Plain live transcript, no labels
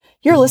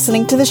You're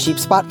listening to the Sheep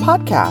Spot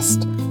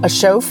Podcast, a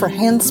show for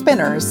hand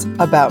spinners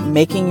about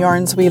making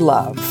yarns we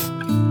love.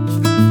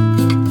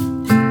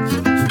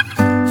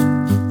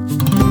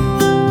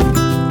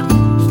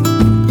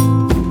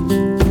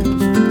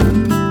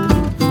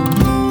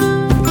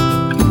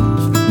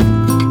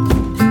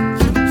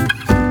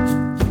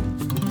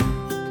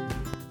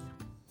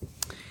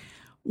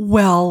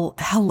 Well,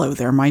 hello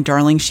there, my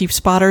darling sheep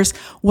spotters.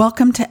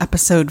 Welcome to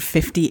episode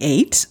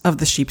 58 of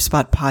the Sheep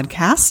Spot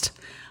Podcast.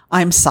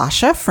 I'm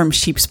Sasha from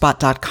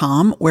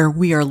sheepspot.com, where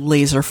we are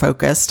laser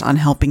focused on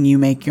helping you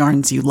make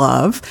yarns you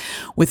love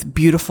with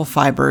beautiful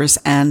fibers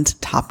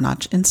and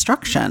top-notch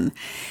instruction.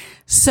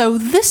 So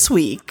this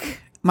week,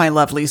 my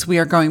lovelies, we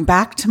are going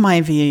back to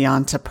my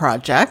Viajante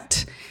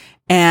project,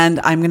 and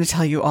I'm going to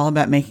tell you all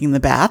about making the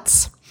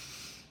bats.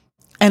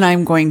 And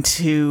I'm going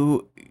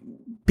to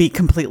be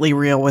completely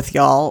real with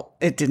y'all.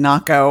 It did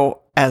not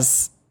go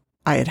as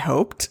I had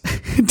hoped.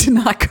 It did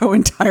not go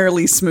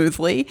entirely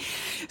smoothly.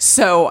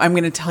 So I'm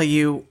going to tell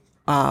you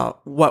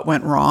what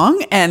went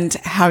wrong and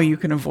how you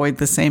can avoid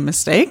the same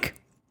mistake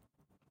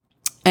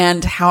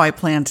and how I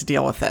plan to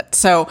deal with it.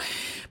 So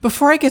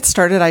before I get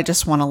started, I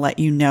just want to let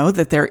you know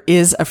that there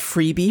is a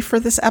freebie for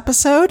this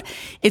episode.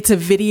 It's a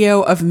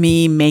video of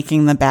me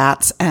making the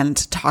bats and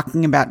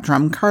talking about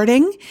drum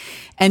carding.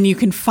 And you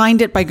can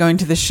find it by going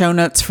to the show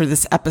notes for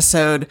this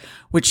episode,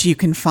 which you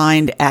can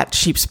find at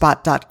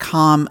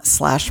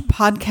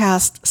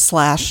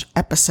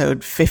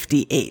sheepspot.com/podcast/episode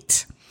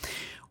 58.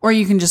 Or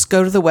you can just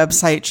go to the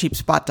website,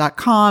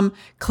 sheepspot.com,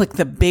 click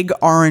the big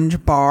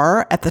orange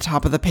bar at the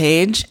top of the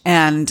page,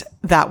 and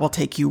that will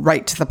take you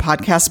right to the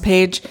podcast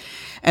page.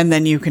 And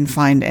then you can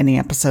find any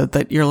episode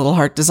that your little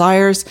heart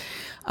desires.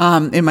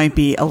 It might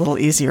be a little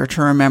easier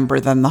to remember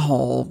than the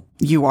whole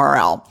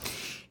URL.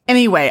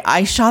 Anyway,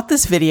 I shot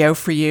this video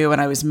for you and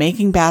I was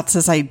making bats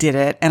as I did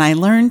it. And I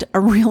learned a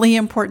really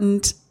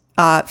important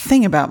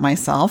thing about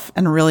myself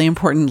and a really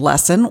important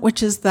lesson,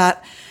 which is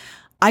that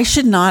I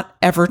should not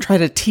ever try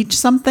to teach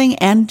something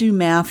and do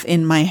math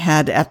in my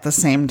head at the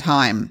same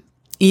time,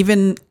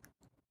 even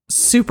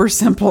super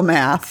simple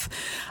math.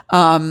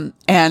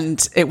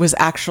 And it was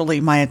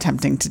actually my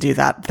attempting to do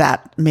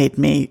that made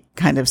me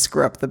kind of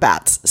screw up the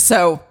bats.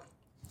 So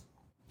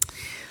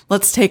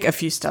let's take a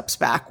few steps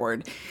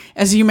backward.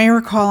 As you may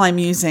recall, I'm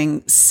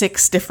using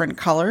 6 different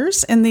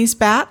colors in these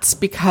bats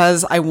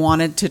because I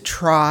wanted to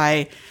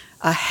try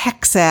a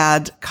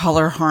hexad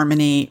color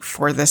harmony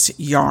for this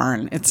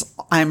yarn.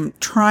 I'm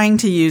trying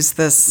to use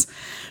this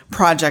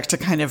project to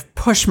kind of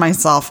push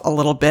myself a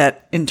little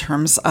bit in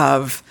terms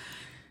of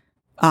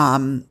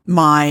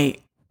my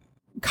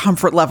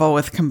comfort level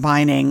with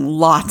combining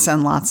lots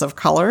and lots of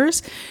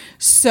colors.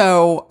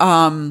 So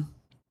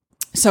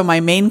my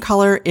main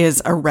color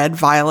is a red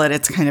violet.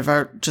 It's kind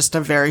of just a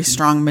very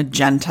strong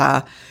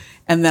magenta.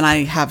 And then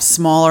I have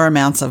smaller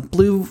amounts of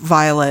blue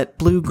violet,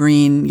 blue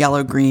green,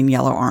 yellow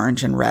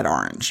orange, and red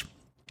orange.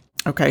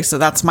 Okay, so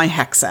that's my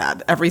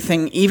hexad.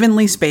 Everything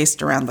evenly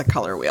spaced around the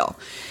color wheel.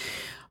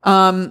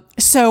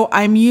 So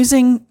I'm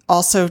using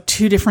also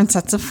 2 different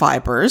sets of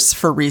fibers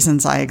for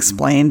reasons I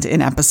explained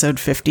in episode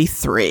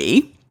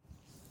 53.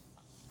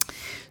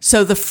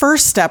 So the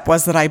first step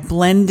was that I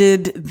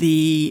blended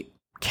the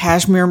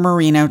cashmere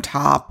merino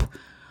top,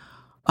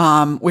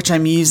 which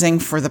I'm using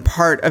for the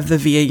part of the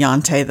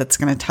Viajante that's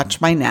going to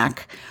touch my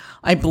neck.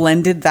 I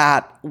blended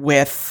that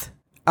with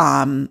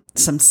some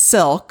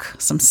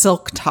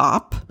silk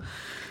top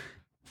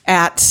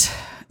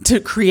to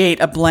create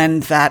a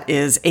blend that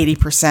is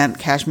 80%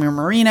 cashmere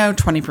merino,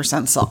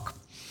 20% silk.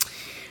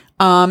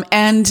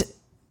 And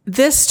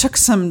this took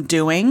some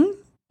doing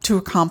to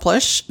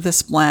accomplish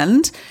this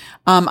blend.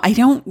 I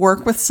don't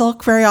work with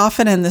silk very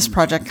often, and this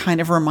project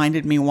kind of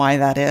reminded me why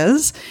that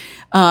is.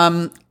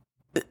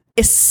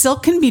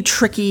 Silk can be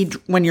tricky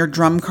when you're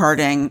drum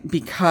carding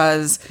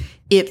because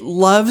it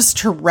loves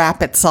to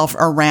wrap itself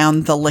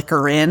around the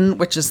liquor in,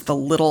 which is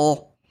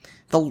the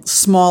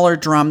smaller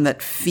drum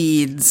that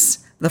feeds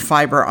the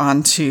fiber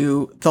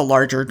onto the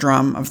larger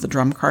drum of the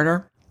drum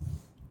carder.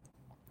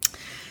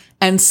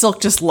 And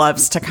silk just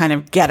loves to kind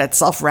of get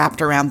itself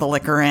wrapped around the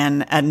liquor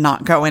in and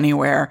not go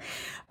anywhere.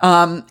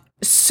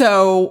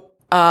 So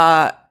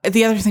the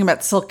other thing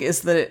about silk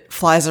is that it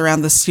flies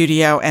around the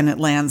studio and it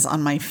lands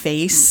on my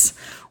face,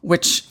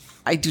 which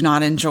I do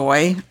not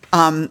enjoy.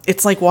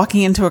 It's like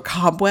walking into a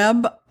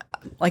cobweb.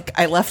 Like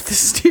I left the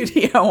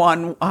studio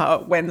on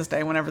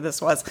Wednesday, whenever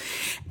this was,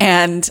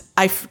 and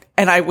I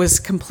was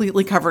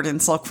completely covered in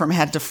silk from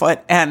head to foot,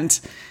 and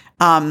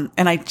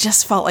I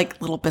just felt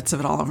like little bits of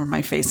it all over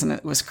my face, and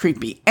it was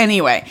creepy.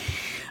 Anyway,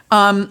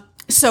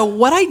 so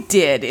what I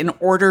did in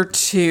order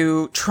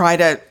to try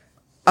to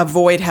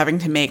avoid having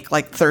to make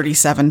like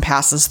 37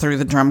 passes through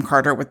the drum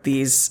carder with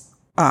these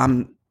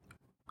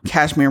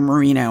cashmere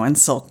merino and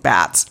silk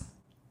bats,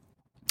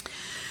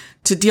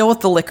 to deal with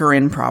the liquor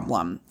in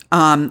problem.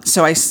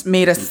 So I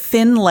made a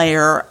thin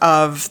layer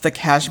of the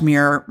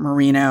cashmere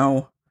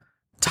merino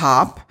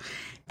top,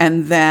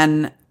 and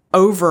then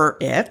over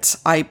it,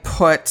 I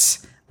put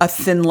a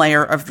thin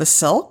layer of the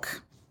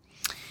silk.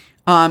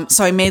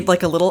 So I made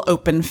like a little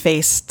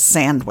open-faced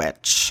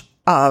sandwich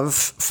of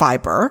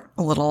fiber,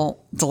 a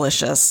little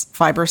delicious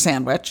fiber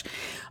sandwich.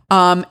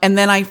 And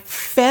then I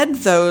fed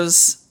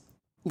those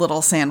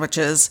little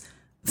sandwiches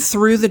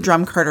through the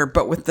drum carder,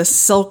 but with the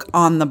silk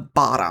on the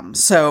bottom.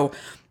 So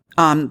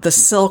the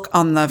silk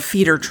on the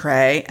feeder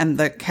tray and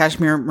the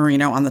cashmere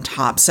merino on the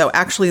top. So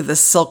actually the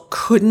silk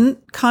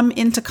couldn't come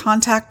into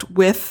contact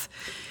with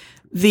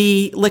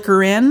the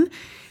liquor in.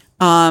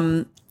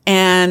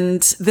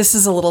 And this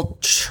is a little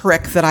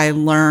trick that I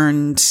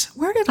learned.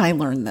 Where did I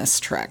learn this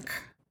trick?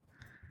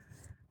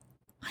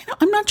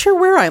 I'm not sure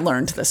where I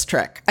learned this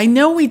trick. I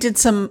know we did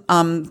some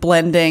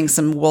blending,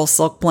 some wool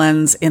silk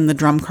blends in the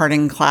drum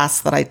carding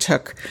class that I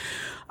took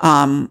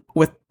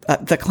with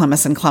the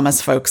Clemis and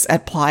Clemis folks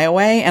at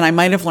Plyaway, and I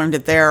might have learned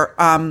it there,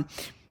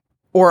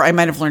 or I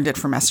might have learned it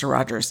from Esther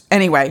Rogers.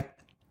 Anyway,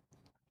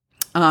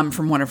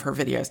 from one of her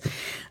videos.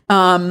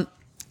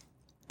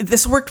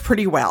 This worked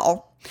pretty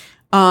well.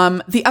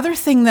 The other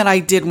thing that I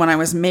did when I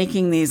was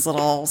making these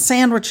little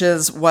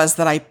sandwiches was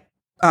that I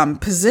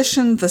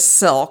positioned the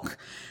silk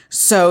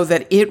so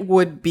that it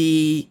would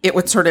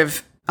sort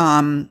of,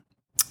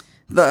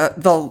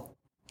 the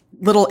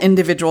little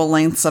individual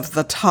lengths of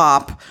the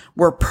top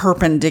were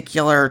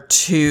perpendicular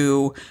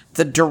to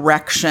the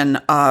direction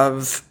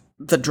of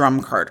the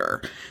drum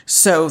carder.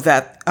 So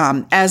that,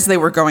 as they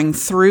were going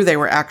through,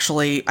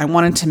 I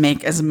wanted to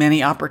make as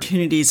many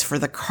opportunities for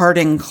the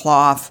carding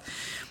cloth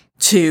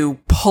to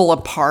pull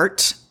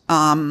apart,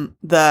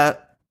 the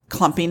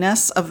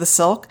clumpiness of the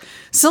silk.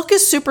 Silk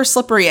is super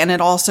slippery and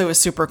it also is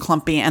super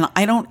clumpy. And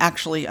I don't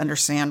actually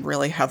understand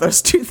really how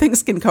those two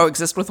things can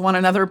coexist with one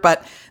another,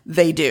 but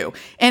they do.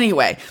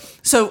 Anyway,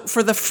 so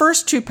for the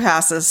first two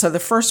passes, so the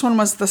first one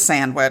was the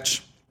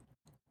sandwich.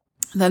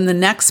 Then the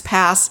next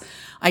pass,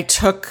 I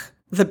took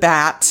the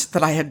bat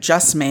that I had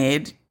just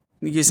made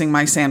using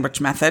my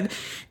sandwich method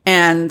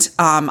and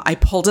I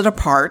pulled it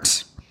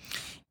apart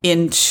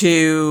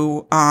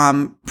into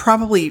I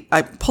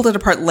pulled it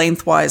apart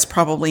lengthwise,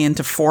 probably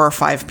into 4 or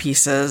 5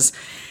 pieces,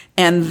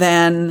 and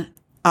then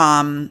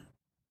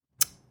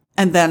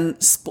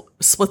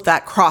split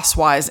that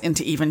crosswise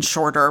into even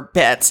shorter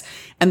bits.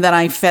 And then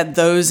I fed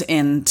those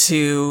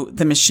into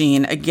the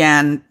machine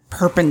again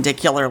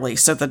perpendicularly.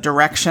 So the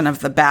direction of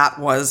the bat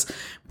was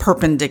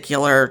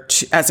perpendicular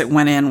to, as it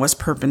went in, was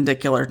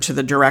perpendicular to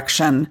the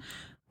direction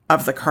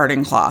of the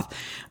carding cloth.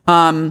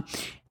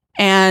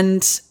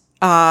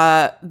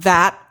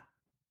 That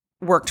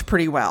worked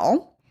pretty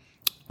well.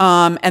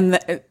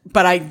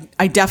 But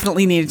I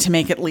definitely needed to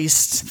make at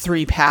least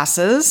 3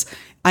 passes.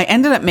 I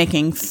ended up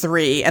making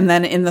 3. And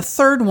then in the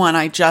third one,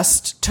 I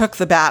just took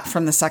the bat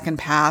from the second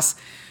pass,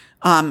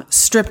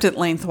 stripped it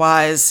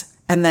lengthwise,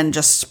 and then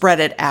just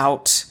spread it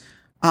out,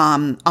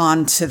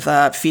 onto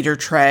the feeder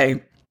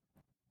tray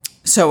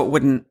so it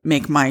wouldn't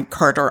make my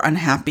carder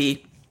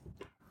unhappy.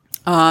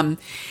 And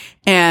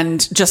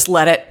just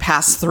let it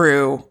pass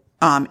through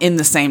in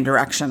the same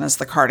direction as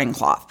the carding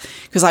cloth.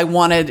 Because I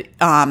wanted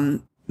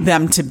I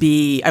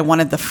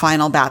wanted the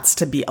final bats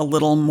to be a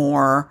little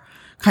more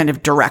kind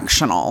of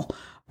directional,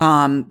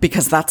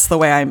 because that's the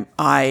way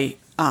I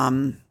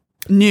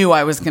knew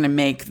I was going to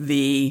make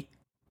the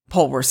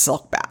Polworth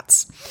silk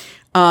bats.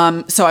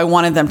 So I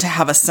wanted them to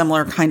have a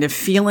similar kind of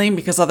feeling,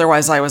 because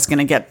otherwise I was going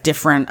to get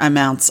different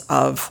amounts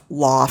of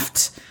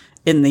loft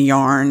in the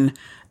yarn,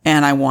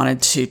 and I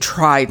wanted to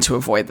try to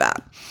avoid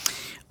that.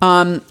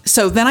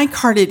 So then I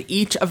carded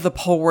each of the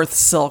Polworth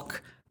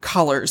silk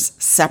colors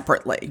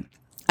separately.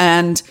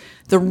 And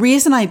the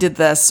reason I did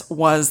this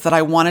was that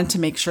I wanted to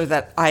make sure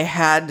that I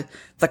had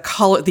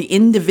the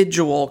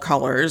individual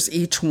colors,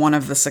 each one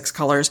of the 6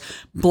 colors,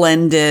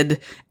 blended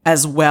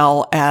as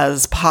well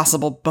as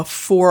possible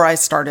before I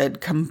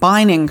started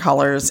combining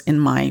colors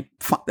in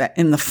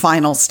the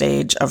final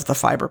stage of the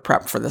fiber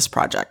prep for this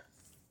project.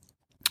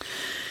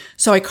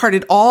 So I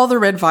carded all the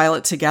red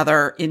violet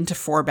together into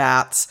 4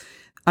 bats.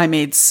 I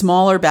made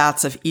smaller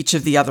bats of each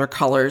of the other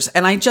colors,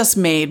 and I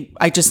just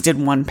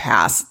did 1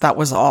 pass. That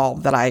was all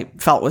that I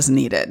felt was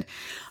needed.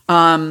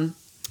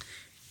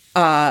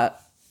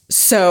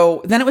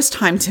 So then it was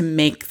time to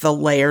make the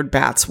layered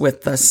bats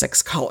with the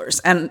 6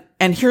 colors. And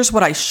here's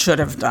what I should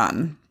have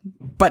done,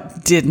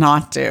 but did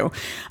not do.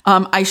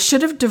 I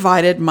should have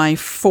divided my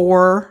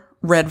 4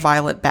 red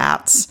violet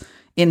bats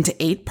into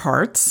 8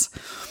 parts,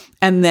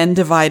 and then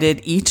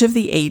divided each of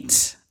the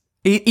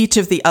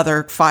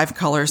other 5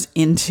 colors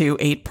into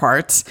 8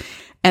 parts,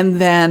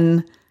 and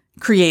then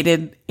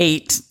created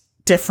 8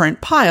 different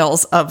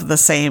piles of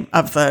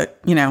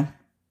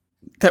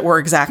that were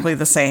exactly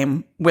the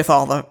same with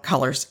all the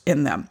colors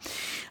in them.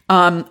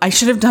 I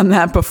should have done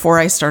that before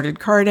I started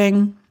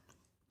carding,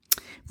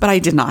 but I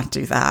did not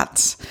do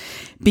that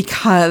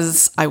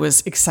because I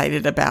was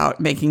excited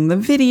about making the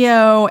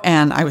video,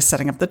 and I was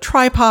setting up the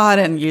tripod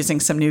and using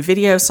some new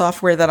video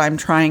software that I'm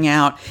trying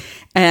out.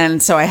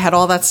 And so I had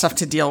all that stuff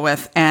to deal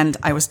with, and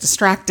I was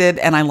distracted,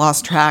 and I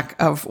lost track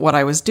of what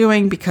I was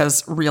doing,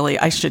 because really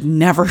I should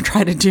never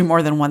try to do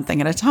more than one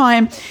thing at a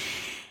time.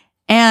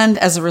 And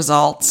as a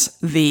result,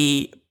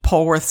 the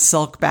Polworth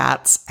silk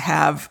bats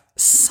have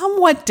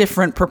somewhat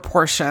different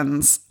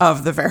proportions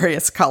of the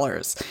various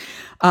colors.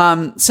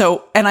 And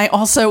I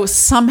also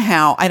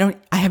somehow, I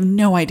have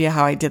no idea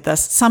how I did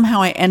this.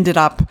 Somehow I ended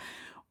up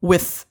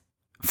with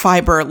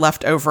fiber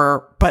left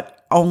over,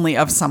 but only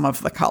of some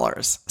of the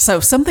colors. So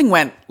something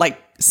went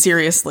like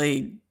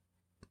seriously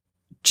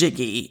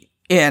jiggy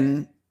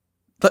in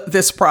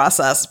this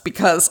process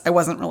because I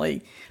wasn't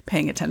really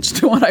paying attention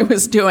to what I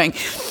was doing.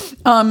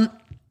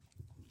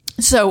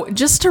 So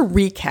just to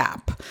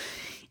recap,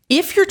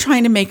 if you're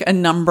trying to make a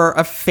number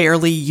of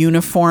fairly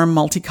uniform,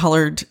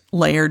 multicolored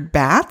layered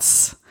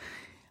bats,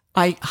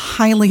 I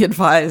highly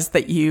advise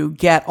that you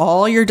get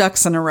all your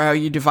ducks in a row.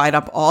 You divide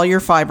up all your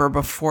fiber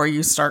before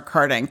you start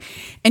carding.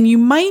 And you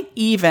might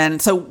even,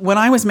 so when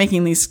I was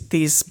making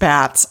these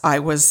bats, I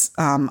was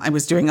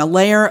doing a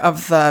layer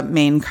of the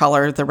main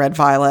color, the red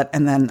violet,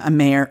 and then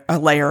a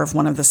layer of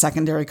one of the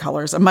secondary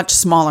colors, a much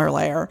smaller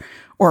layer,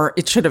 or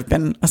it should have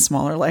been a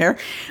smaller layer.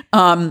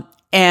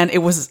 And it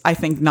was, I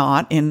think,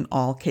 not in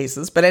all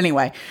cases. But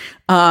anyway,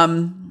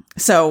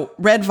 so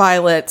red,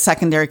 violet,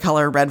 secondary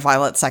color, red,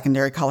 violet,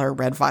 secondary color,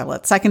 red,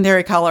 violet,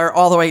 secondary color,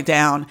 all the way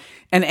down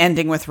and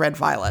ending with red,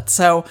 violet.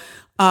 So,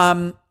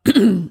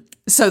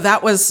 so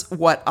that was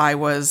what I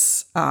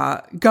was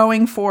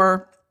going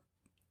for.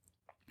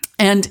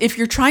 And if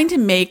you're trying to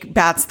make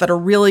bats that are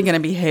really going to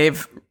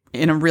behave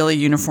in a really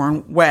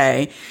uniform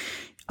way,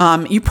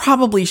 you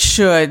probably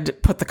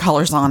should put the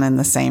colors on in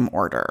the same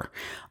order.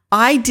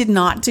 I did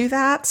not do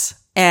that,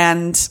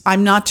 and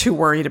I'm not too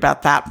worried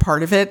about that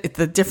part of it.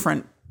 The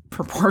different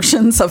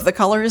proportions of the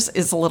colors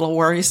is a little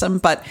worrisome,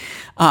 but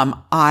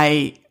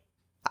I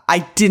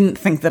didn't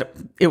think that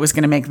it was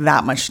going to make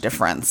that much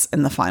difference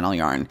in the final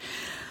yarn.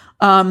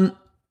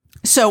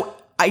 So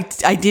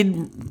I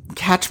did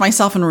catch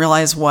myself and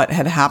realize what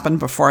had happened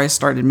before I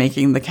started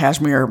making the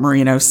cashmere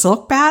merino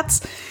silk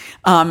bats.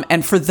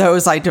 And for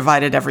those, I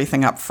divided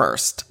everything up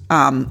first,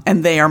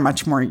 and they are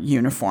much more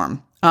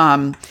uniform.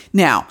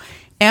 Now,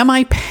 am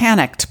I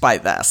panicked by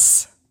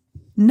this?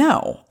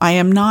 No, I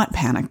am not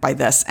panicked by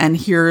this. And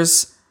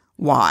here's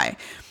why.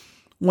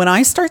 When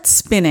I start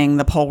spinning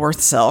the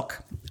Polworth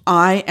silk,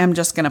 I am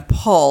just going to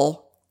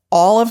pull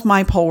all of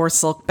my Polworth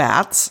silk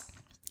bats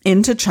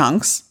into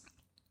chunks.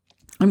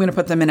 I'm going to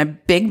put them in a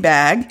big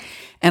bag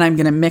and I'm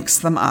going to mix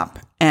them up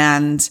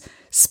and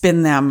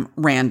spin them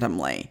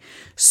randomly.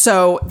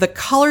 So the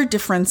color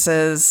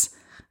differences,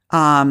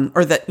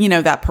 or that,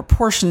 that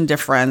proportion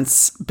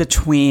difference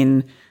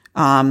between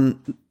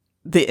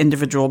the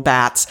individual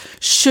bats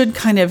should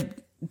kind of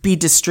be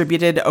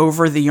distributed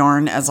over the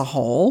yarn as a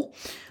whole,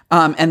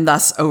 and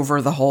thus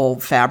over the whole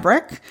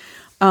fabric.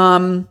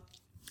 And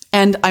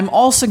I'm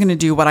also going to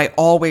do what I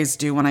always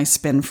do when I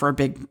spin for a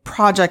big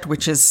project,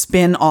 which is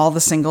spin all the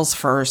singles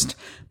first,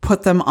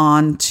 put them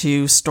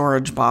onto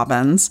storage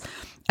bobbins,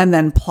 and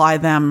then ply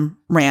them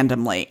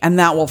randomly. And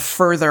that will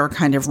further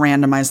kind of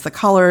randomize the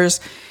colors.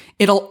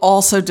 It'll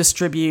also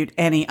distribute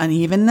any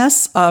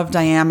unevenness of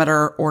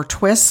diameter or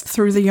twist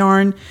through the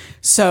yarn.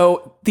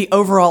 So the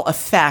overall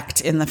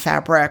effect in the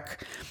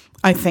fabric,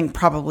 I think,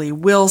 probably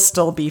will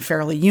still be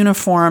fairly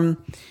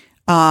uniform.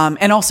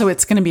 And also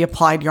it's going to be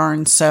applied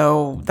yarn.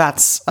 So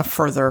that's a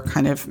further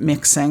kind of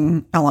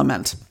mixing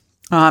element.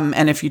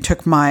 And if you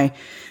took my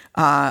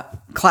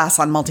class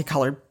on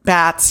multicolored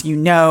bats, you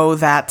know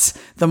that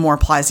the more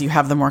plies you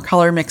have, the more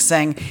color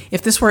mixing.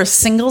 If this were a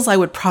singles, I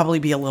would probably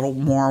be a little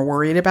more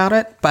worried about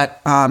it,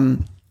 but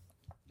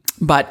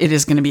it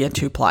is going to be a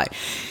 2-ply.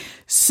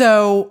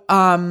 So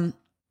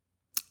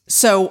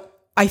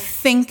I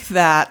think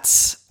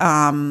that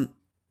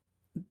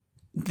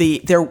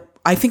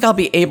I think I'll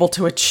be able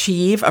to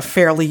achieve a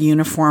fairly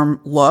uniform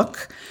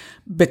look,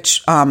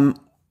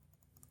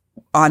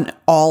 on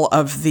all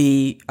of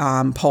the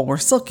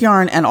Polworth silk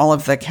yarn and all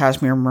of the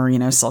cashmere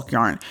merino silk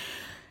yarn.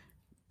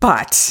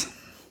 But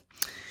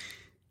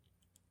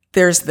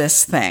there's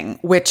this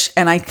thing,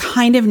 and I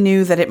kind of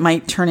knew that it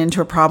might turn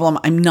into a problem.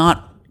 I'm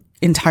not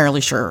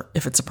entirely sure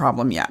if it's a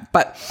problem yet,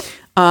 but,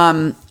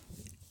 and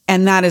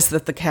that is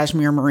that the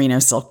cashmere merino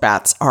silk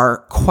bats are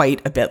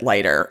quite a bit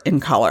lighter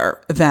in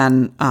color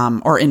than,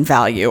 or in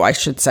value, I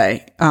should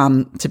say,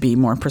 to be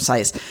more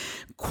precise,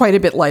 quite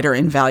a bit lighter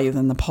in value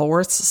than the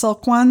Polworth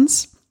silk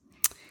ones.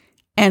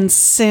 And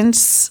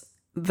since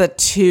the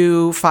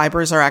two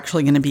fibers are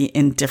actually going to be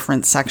in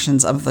different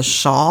sections of the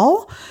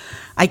shawl,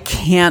 I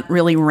can't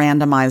really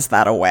randomize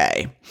that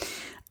away.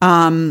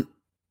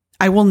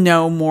 I will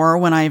know more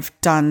when I've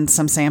done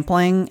some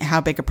sampling how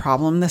big a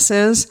problem this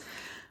is.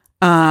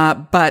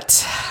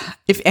 But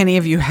if any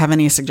of you have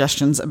any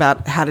suggestions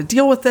about how to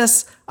deal with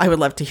this, I would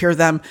love to hear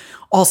them.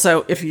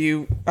 Also, if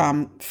you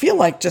feel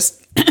like just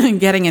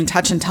getting in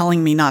touch and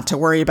telling me not to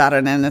worry about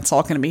it and it's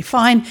all going to be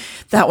fine,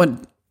 that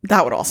would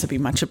also be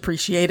much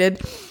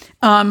appreciated.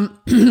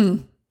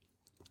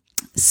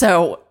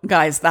 So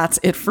guys, that's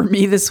it for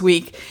me this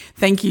week.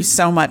 Thank you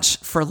so much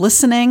for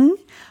listening.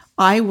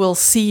 I will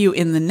see you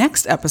in the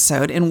next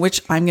episode, in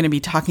which I'm going to be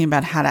talking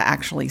about how to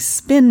actually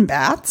spin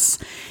bats.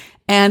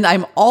 And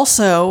I'm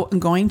also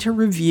going to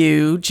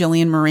review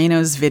Jillian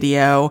Moreno's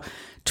video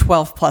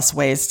 12 plus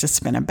ways to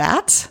spin a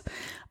bat,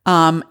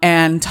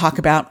 and talk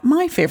about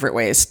my favorite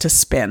ways to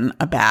spin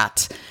a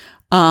bat.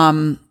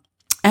 And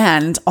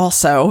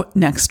also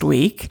next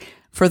week,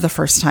 for the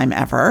first time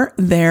ever,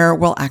 there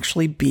will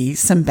actually be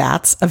some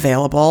bats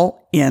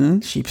available in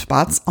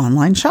SheepSpot's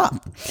online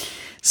shop.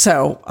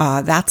 So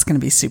that's going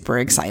to be super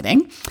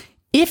exciting.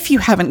 If you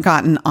haven't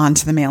gotten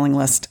onto the mailing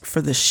list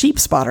for the Sheep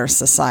Spotter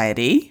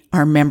Society,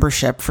 our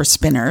membership for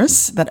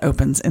spinners that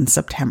opens in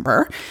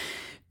September,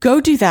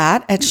 go do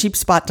that at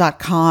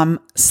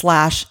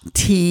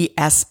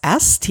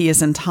sheepspot.com/TSS. T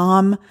is in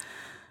Tom,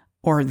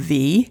 or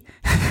the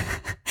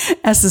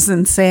S is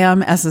in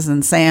Sam, S is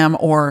in Sam,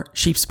 or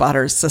Sheep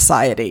Spotters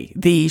Society,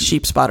 the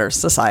Sheep Spotters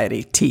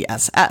Society,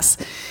 TSS.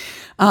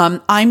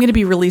 I'm going to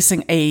be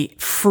releasing a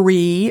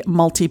free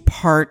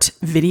multi-part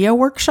video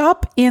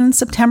workshop in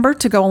September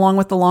to go along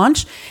with the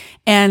launch.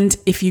 And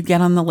if you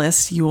get on the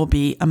list, you will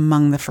be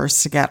among the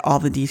first to get all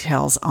the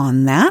details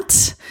on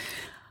that.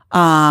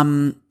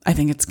 I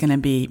think it's going to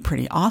be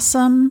pretty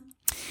awesome.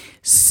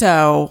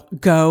 So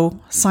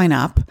go sign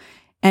up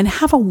and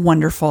have a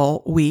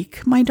wonderful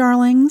week, my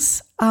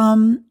darlings.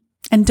 And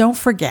don't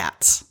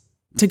forget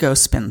to go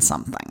spin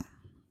something.